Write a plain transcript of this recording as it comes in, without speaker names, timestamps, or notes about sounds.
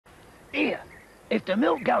Here, if the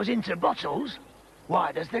milk goes into bottles,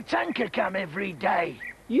 why does the tanker come every day?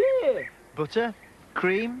 Yeah. Butter,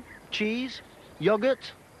 cream, cheese,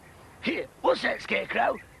 yogurt. Here, what's that,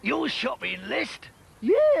 Scarecrow? Your shopping list?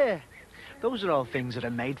 Yeah. Those are all things that are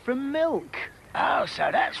made from milk. Oh, so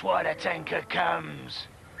that's why the tanker comes.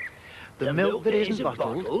 The milk that isn't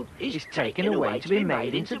bottled is taken away to be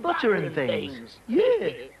made into butter and things. Yeah,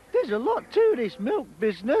 there's a lot to this milk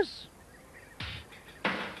business.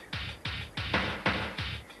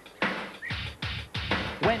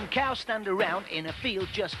 When cows stand around in a field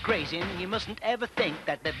just grazing, you mustn't ever think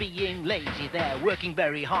that they're being lazy. They're working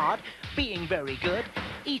very hard, being very good,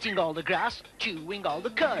 eating all the grass, chewing all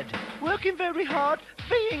the cud. Working very hard,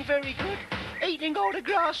 being very good, eating all the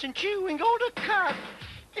grass and chewing all the cud.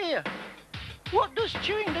 Here, what does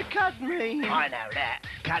chewing the cud mean? I know that.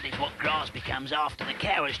 Cud is what grass becomes after the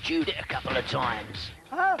cow has chewed it a couple of times.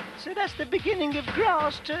 Oh, so that's the beginning of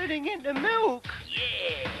grass turning into milk.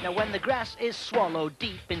 Yeah. Now when the grass is swallowed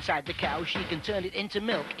deep inside the cow, she can turn it into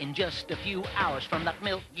milk in just a few hours. From that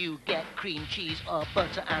milk you get cream, cheese or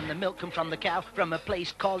butter, and the milk comes from the cow from a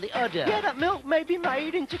place called the udder. Yeah, that milk may be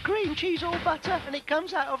made into cream, cheese or butter, and it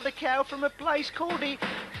comes out of the cow from a place called the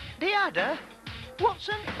udder? What's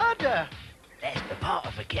an udder? That's the part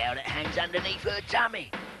of a cow that hangs underneath her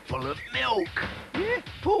tummy, full of milk. Yeah,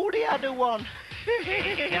 pull the other one.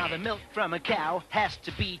 Now the milk from a cow has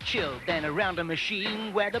to be chilled, then around a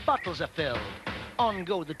machine where the bottles are filled. On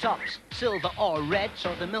go the tops, silver or red,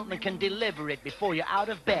 so the milkman can deliver it before you're out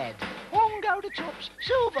of bed. On go the tops,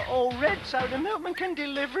 silver or red, so the milkman can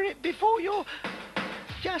deliver it before you're...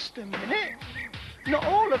 Just a minute. Not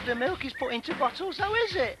all of the milk is put into bottles, though,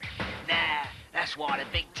 is it? Nah, that's why the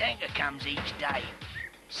big tanker comes each day.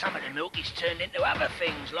 Some of the milk is turned into other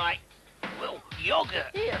things like, well, yogurt.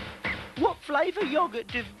 Here, what flavour yogurt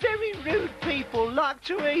do very rude people like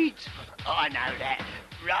to eat? I know that.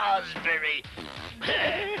 Raspberry.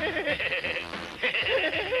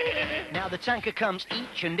 Now the tanker comes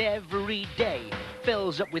each and every day,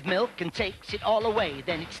 fills up with milk and takes it all away.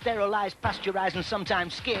 Then it's sterilised, pasteurised and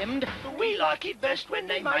sometimes skimmed. But we like it best when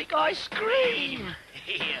they make ice cream.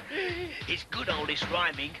 It's good all this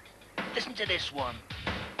rhyming. Listen to this one.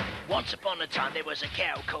 Once upon a time there was a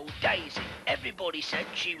cow called Daisy. Everybody said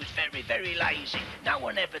she was very, very lazy. No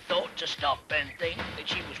one ever thought to stop and think that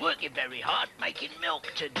she was working very hard making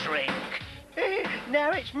milk to drink.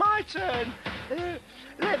 Now it's my turn.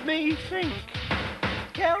 Let me think.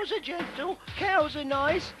 Cows are gentle, cows are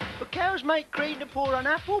nice, but cows make cream to pour on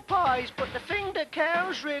apple pies. But the thing that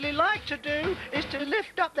cows really like to do is to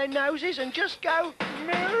lift up their noses and just go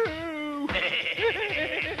moo.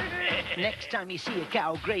 Next time you see a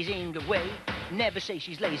cow grazing away, never say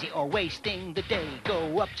she's lazy or wasting the day.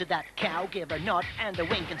 Go up to that cow, give her a nod and a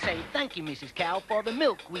wink and say, thank you, Mrs. Cow, for the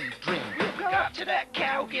milk we drink. Go up to that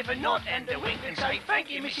cow, give a nod and a wink and say,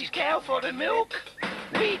 thank you, Mrs. Cow, for the milk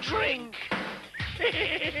we drink.